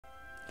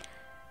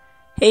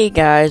Hey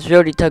guys,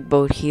 Rody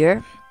Tugboat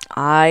here.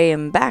 I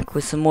am back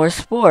with some more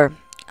Spore.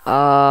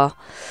 Sorry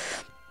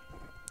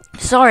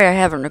I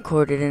haven't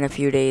recorded in a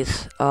few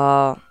days.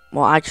 Well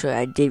actually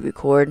I did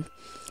record,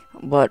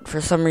 but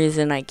for some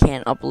reason I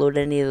can't upload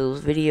any of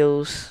those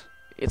videos.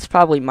 It's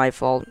probably my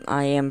fault.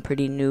 I am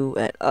pretty new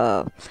at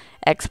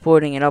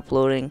exporting and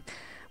uploading,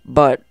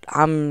 but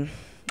I'm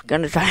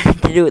gonna try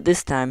to do it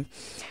this time.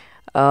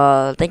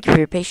 Thank you for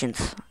your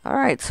patience.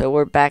 Alright, so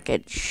we're back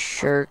at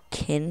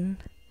Shurkin,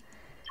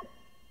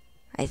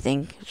 I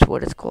think is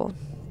what it's called.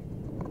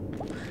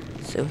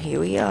 So here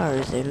we are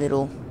as a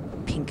little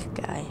pink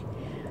guy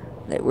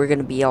that we're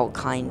gonna be all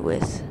kind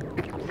with.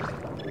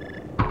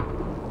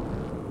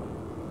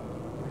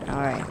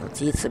 Alright,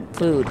 let's eat some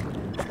food.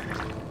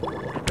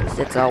 'Cause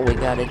that's all we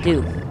gotta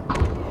do.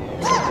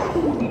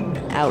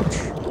 Ouch.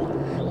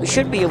 We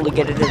should be able to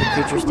get into the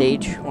creature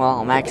stage. Well,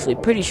 I'm actually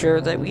pretty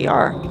sure that we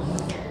are,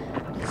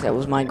 because that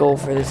was my goal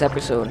for this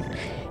episode.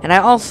 And I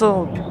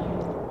also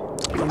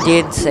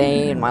did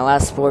say in my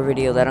last Spore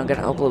video that I'm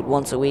gonna upload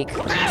once a week.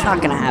 It's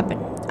not gonna happen.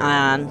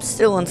 I'm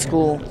still in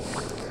school.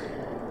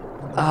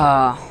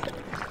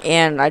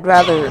 And I'd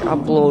rather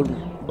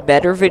upload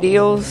better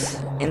videos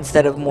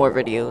instead of more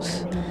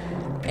videos.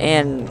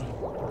 And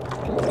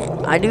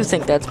I do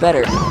think that's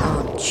better.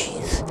 Oh,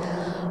 jeez.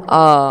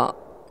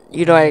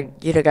 You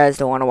guys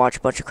don't want to watch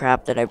a bunch of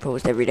crap that I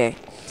post every day.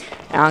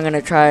 And I'm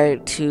gonna try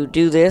to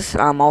do this.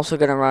 I'm also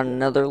gonna run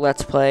another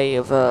Let's Play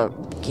of a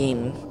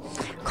game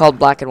called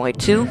Black and White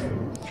 2,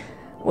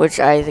 which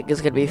I think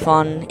is going to be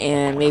fun,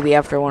 and maybe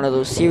after one of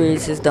those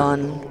series is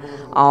done,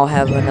 I'll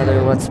have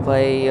another Let's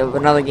Play of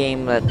another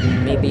game that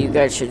maybe you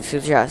guys should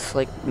suggest,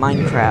 like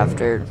Minecraft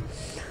or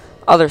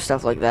other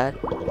stuff like that.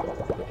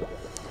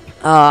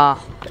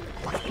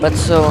 But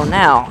so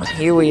now,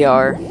 here we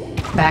are,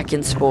 back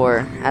in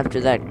Spore,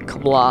 after that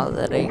kabla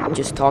that I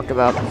just talked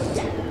about.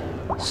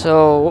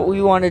 So, what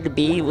we wanted to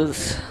be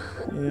was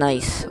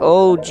nice.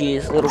 Oh,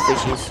 geez, little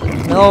fishies.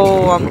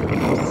 No,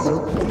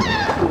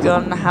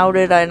 how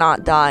did I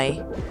not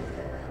die?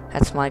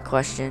 That's my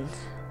question.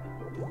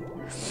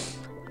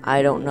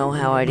 I don't know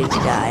how I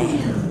didn't die.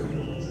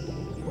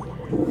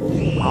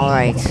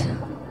 Alright.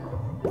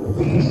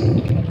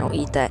 Don't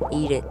eat that.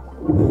 Eat it.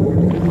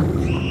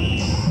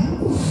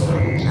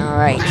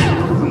 Alright.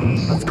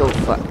 Let's go.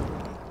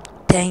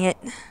 Dang it.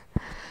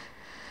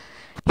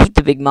 Hate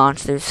the big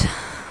monsters.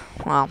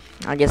 Well,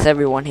 I guess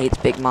everyone hates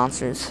big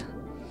monsters.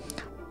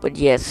 But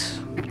yes.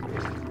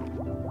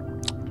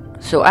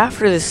 So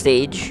after this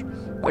stage,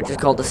 which is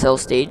called the cell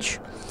stage,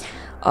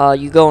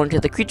 you go into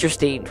the creature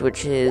stage,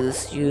 which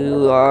is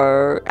you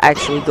are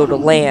actually go to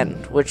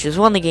land, which is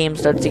when the game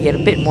starts to get a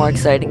bit more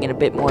exciting and a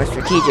bit more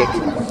strategic.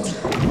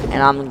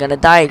 And I'm gonna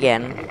die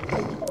again.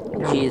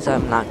 Jeez,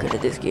 I'm not good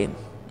at this game,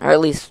 or at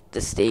least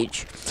this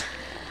stage.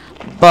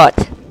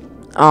 But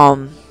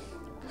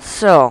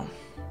so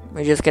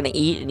we're just gonna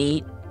eat and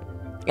eat,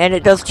 and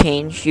it does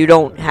change. You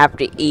don't have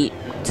to eat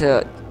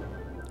to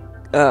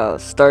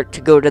start to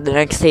go to the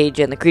next stage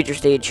and the creature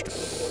stage.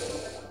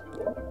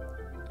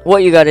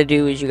 What you gotta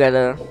do is you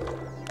gotta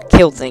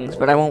kill things,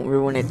 but I won't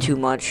ruin it too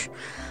much.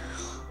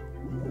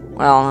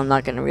 Well, I'm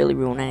not gonna really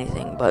ruin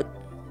anything, but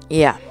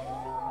yeah.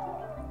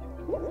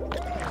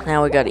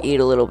 Now we gotta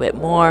eat a little bit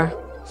more.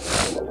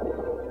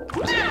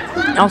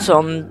 Also,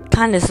 I'm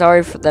kinda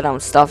sorry that I'm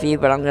stuffy,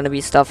 but I'm gonna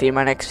be stuffy in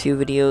my next few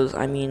videos.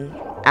 I mean,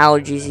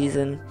 allergy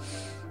season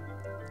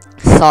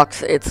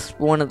sucks. It's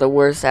one of the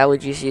worst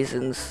allergy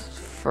seasons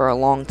for a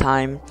long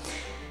time,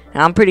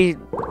 and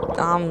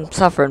I'm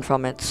suffering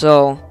from it,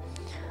 so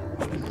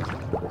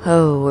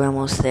we're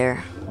almost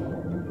there.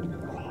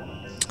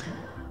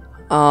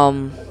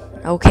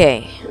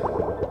 Okay,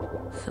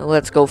 so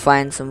let's go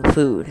find some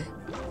food,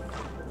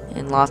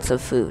 and lots of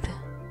food.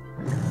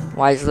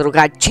 Why is the little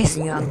guy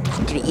chasing you? I'm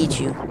just gonna eat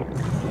you.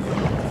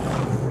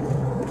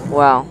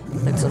 Wow,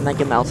 it's a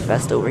Mega Mouth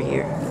Fest over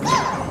here.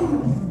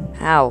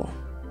 How?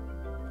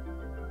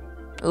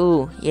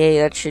 Ooh, yay,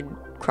 that should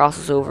cross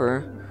us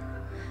over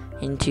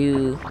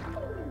into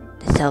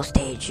the cell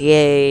stage.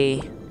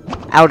 Yay.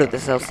 Out of the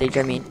cell stage,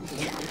 I mean.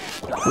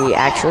 We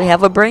actually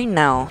have a brain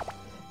now.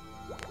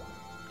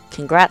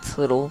 Congrats,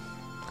 little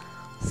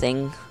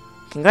thing.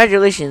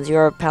 Congratulations, you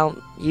are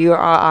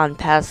on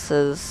pass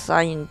as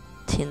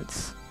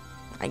scientist,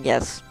 I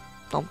guess.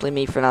 Don't blame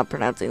me for not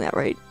pronouncing that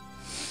right.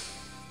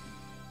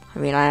 I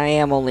mean, I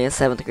am only a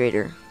 7th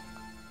grader.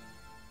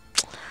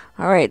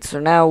 Alright, so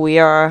now we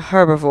are a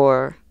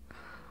herbivore.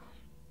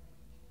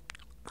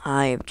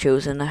 I have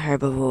chosen a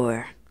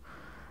herbivore.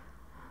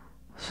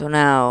 So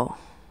now,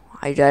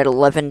 I died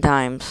 11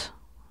 times.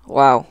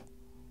 Wow.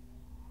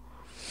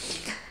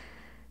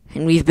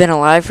 And we've been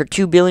alive for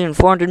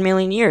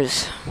 2,400,000,000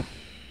 years.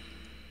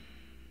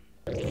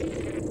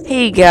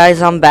 Hey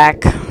guys, I'm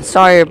back.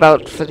 Sorry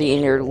for the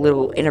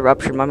little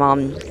interruption. My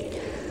mom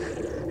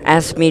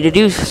asked me to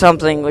do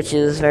something, which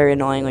is very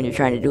annoying when you're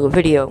trying to do a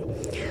video.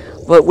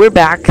 But we're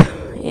back,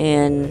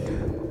 and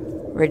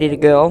ready to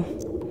go.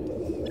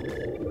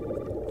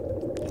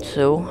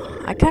 So,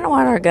 I kind of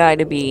want our guy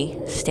to be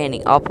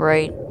standing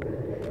upright.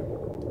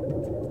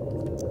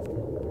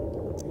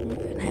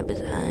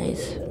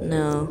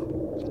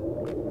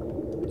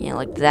 No. Yeah,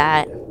 like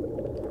that.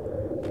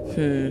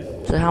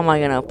 So how am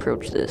I gonna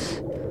approach this?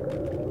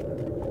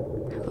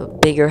 Have a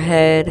bigger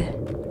head.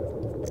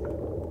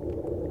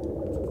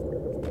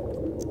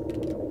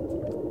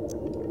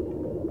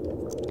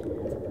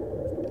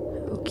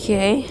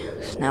 Okay,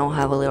 so now we'll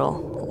have a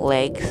little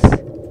legs.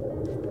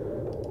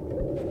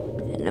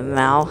 And a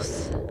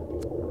mouth.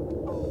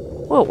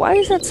 Whoa, why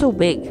is that so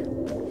big?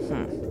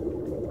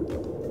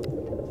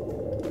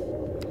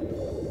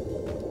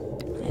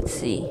 Let's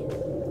see.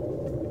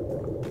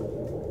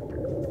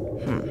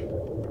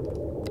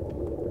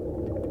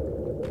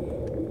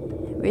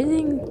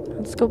 Everything?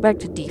 Let's go back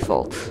to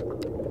default.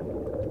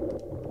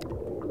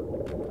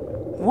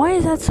 Why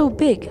is that so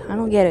big? I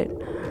don't get it.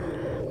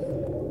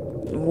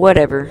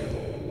 Whatever.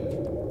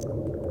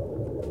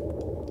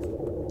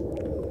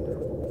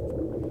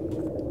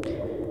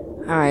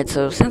 Alright,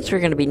 so since we're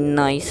gonna be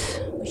nice,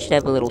 we should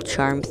have a little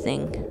charm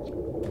thing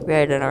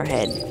right on our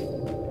head.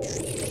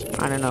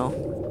 I don't know.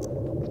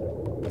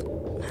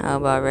 How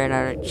about right on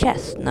our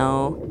chest?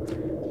 No.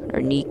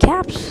 Our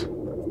kneecaps?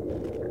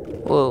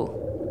 Whoa.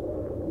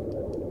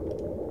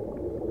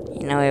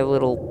 You know, we have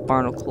little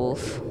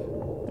barnacles.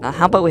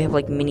 How about we have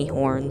like mini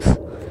horns?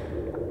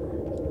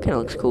 Kinda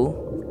looks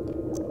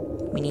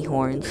cool. Mini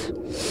horns.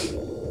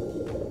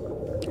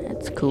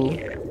 That's cool.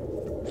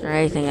 Is there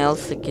anything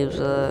else that gives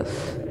us...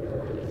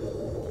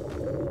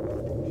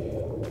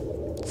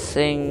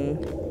 Sing.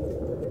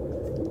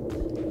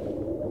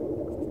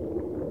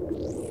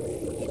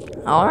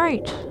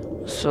 Alright.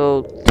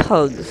 So,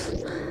 tugs.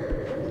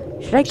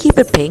 Should I keep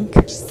it pink?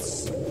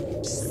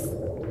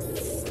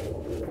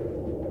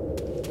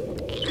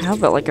 How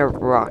about like a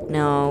rock?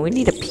 No, we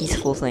need a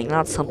peaceful thing,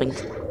 not something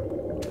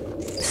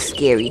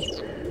scary.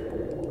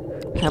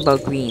 How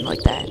about green,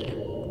 like that?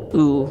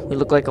 Ooh, we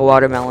look like a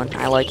watermelon.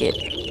 I like it.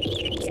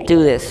 Let's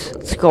do this.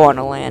 Let's go on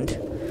the land.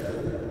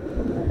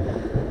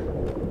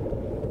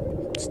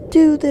 Let's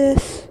do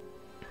this.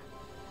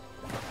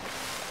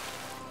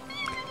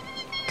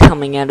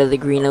 Coming out of the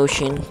green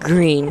ocean.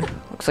 Green.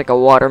 Looks like a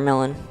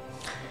watermelon.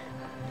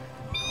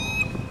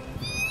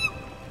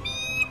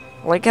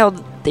 I like how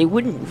they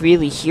wouldn't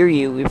really hear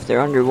you if they're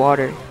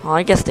underwater. Well,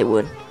 I guess they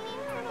would.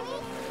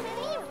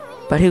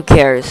 But who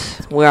cares?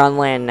 We're on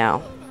land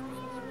now.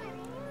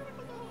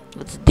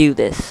 Let's do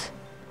this.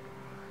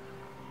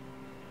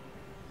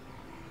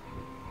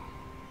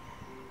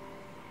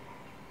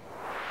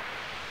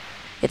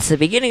 It's the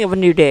beginning of a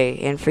new day,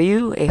 and for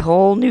you, a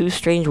whole new,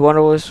 strange,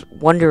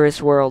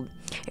 wondrous world.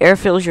 Air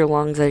fills your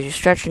lungs as you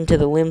stretch into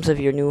the limbs of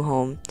your new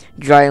home,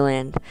 dry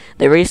land.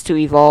 The race to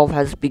evolve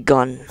has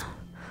begun.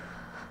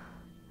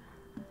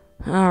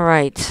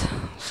 Alright,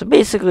 so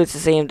basically it's the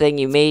same thing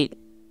you made,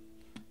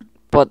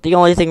 but the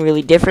only thing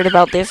really different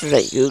about this is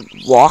that you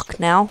walk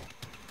now.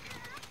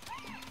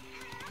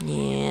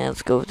 Yeah,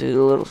 let's go through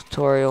the little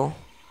tutorial.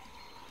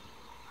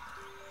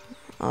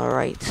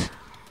 Alright,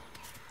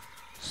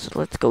 so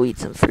let's go eat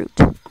some fruit.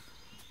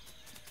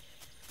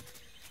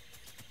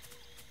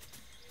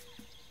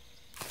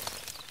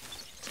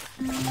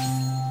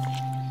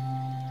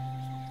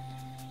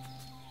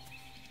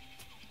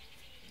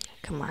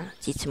 Come on,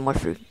 let's eat some more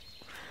fruit.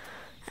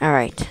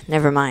 Alright,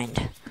 never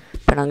mind.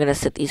 But I'm gonna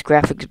set these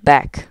graphics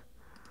back.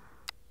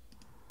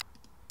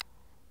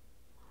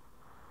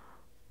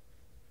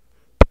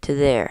 To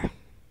there.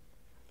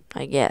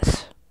 I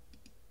guess.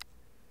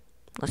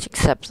 Let's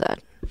accept that.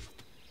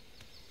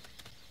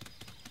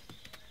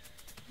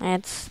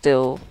 It's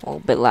still a little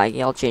bit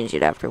laggy. I'll change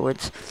it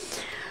afterwards.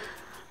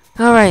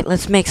 Alright,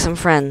 let's make some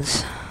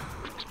friends.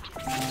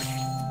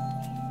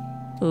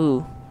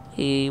 Ooh,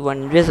 he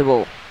went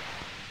invisible.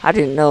 I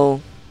didn't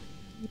know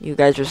you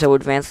guys are so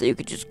advanced that you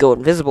could just go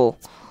invisible.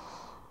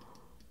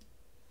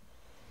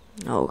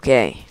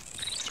 Okay.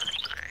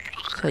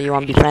 So you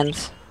want to be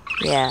friends?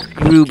 Yeah,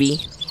 Ruby.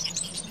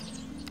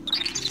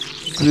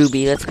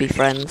 Ruby, let's be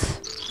friends.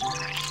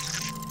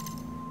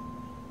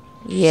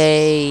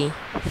 Yay,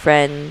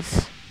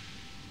 friends.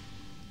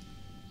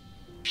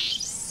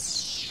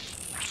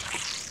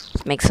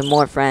 Let's make some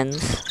more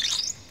friends.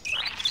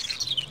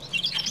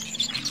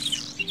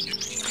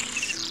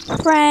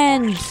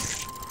 Friends!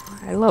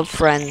 I love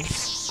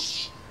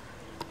friends.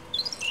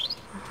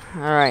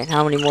 Alright,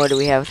 how many more do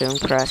we have to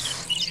impress?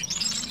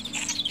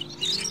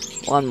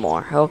 One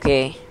more,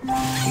 okay.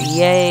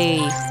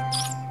 Yay!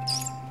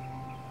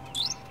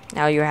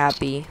 Now you're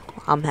happy.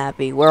 I'm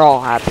happy. We're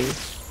all happy.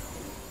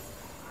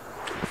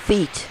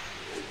 Feet.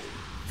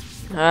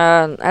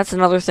 That's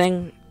another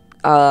thing.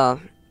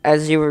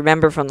 As you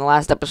remember from the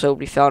last episode,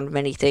 we found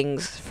many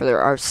things for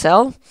our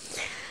cell.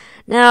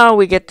 Now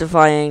we get to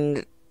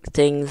find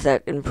things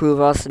that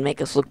improve us and make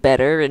us look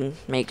better and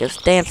make us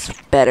dance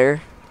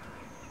better.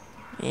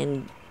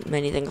 And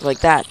many things like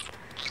that.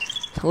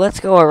 So let's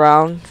go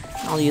around.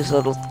 I'll use a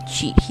little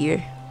cheat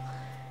here.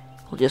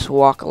 We'll just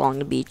walk along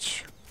the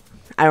beach.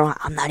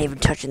 I'm not even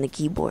touching the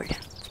keyboard.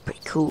 It's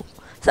pretty cool.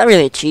 It's not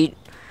really a cheat.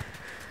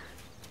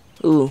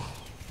 Ooh,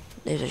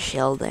 there's a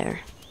shell there.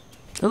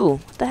 Ooh,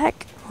 what the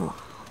heck?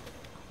 Oh,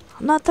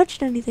 I'm not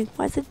touching anything.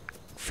 Why is it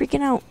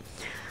freaking out?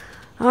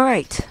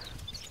 Alright.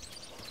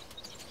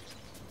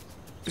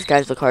 These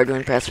guys look hard to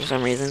impress for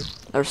some reason.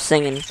 They're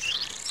singing.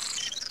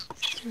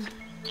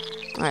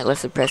 Alright,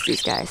 let's impress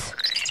these guys.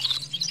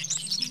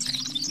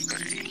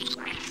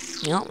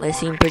 You know, they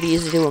seem pretty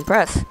easy to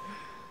impress.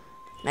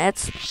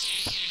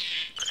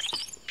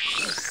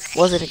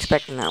 Wasn't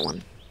expecting that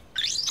one.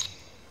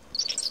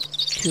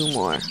 2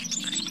 more.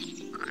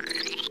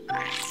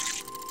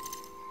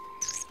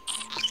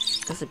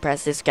 Let's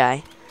impress this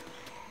guy.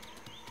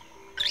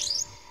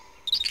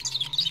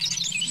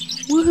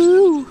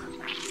 Woohoo!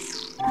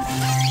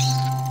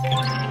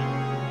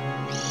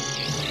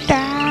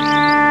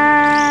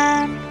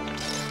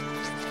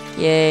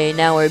 Yay,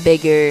 now we're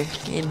bigger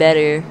and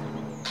better.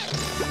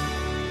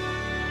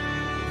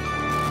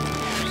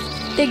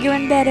 Bigger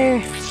and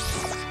better.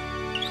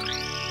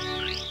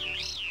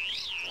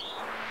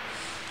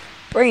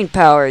 Brain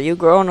power. You've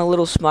grown a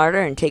little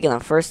smarter and taken the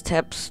first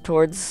steps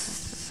towards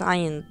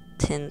science.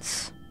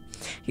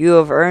 You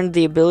have earned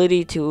the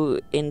ability to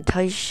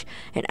entice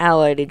an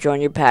ally to join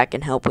your pack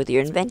and help with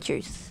your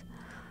adventures.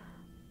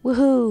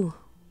 Woohoo!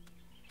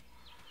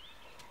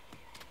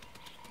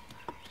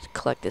 Let's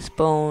collect this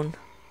bone.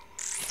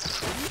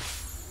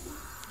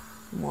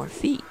 More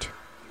feet.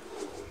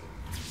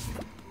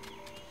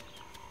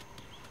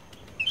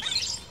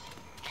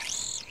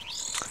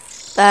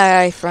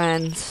 Bye,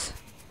 friends.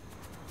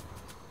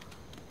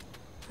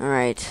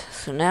 Alright,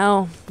 so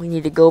now we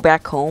need to go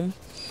back home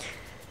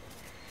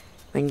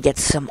and get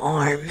some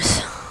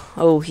arms.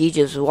 Oh, he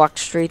just walked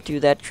straight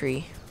through that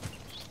tree.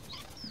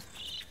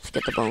 Let's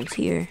get the bones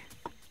here.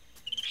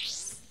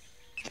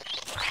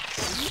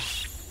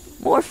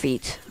 More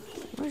feet.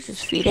 There's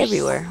just feet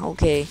everywhere.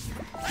 Okay,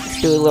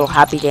 let's do a little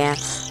happy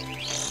dance.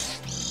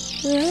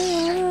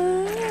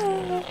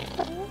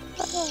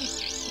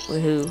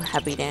 Woohoo,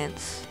 happy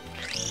dance.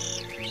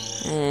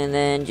 And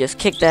then just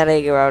kick that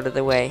egg out of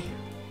the way.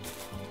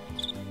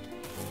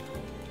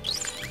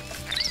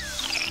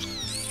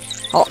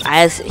 Oh,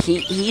 as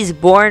he's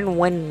born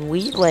when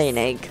we lay an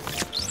egg.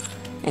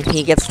 And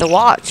he gets to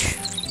watch.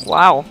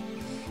 Wow.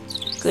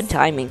 Good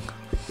timing.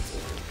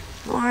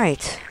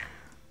 Alright.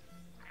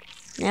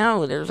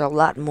 Now there's a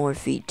lot more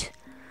feet.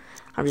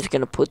 I'm just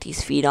gonna put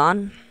these feet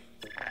on.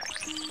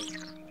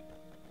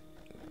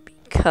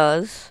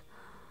 Because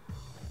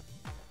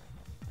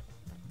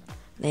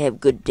they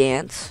have good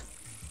dance.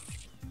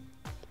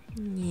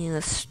 Yeah,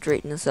 let's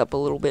straighten this up a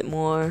little bit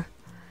more.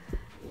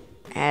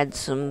 Add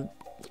some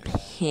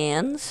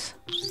hands.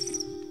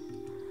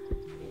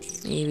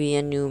 Maybe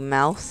a new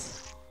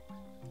mouth.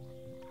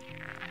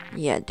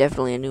 Yeah,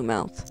 definitely a new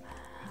mouth.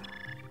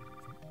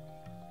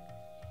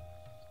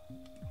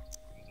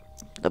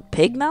 The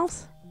pig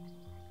mouth?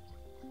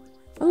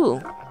 Ooh.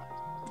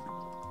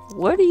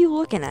 What are you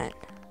looking at?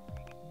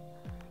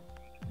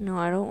 No,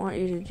 I don't want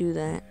you to do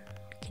that.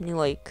 Can you,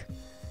 like,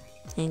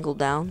 angle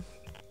down?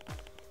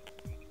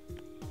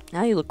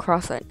 Now you look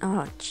cross-eyed.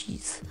 Oh,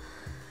 jeez.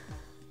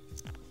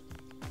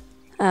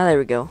 Ah, there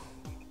we go.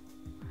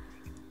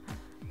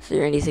 Is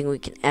there anything we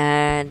can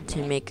add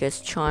to make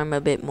us charm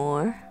a bit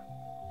more?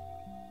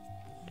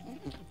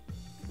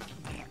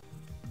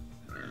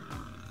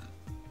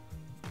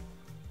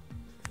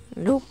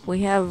 Nope,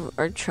 we have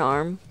our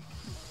charm.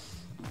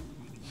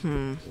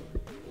 Is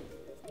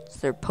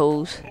there a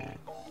pose?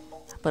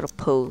 How about a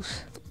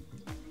pose?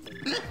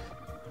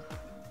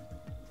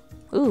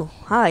 Ooh,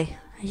 hi.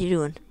 How you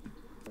doing?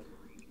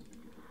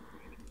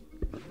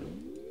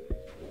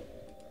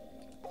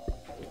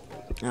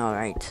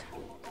 Alright.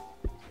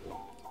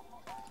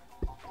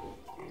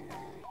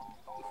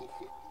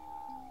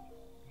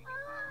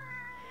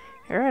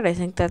 Alright, I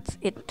think that's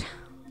it.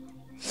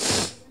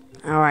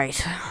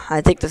 Alright, I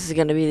think this is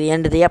going to be the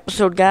end of the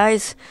episode,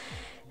 guys.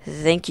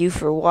 Thank you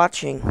for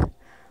watching.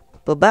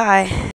 Bye-bye.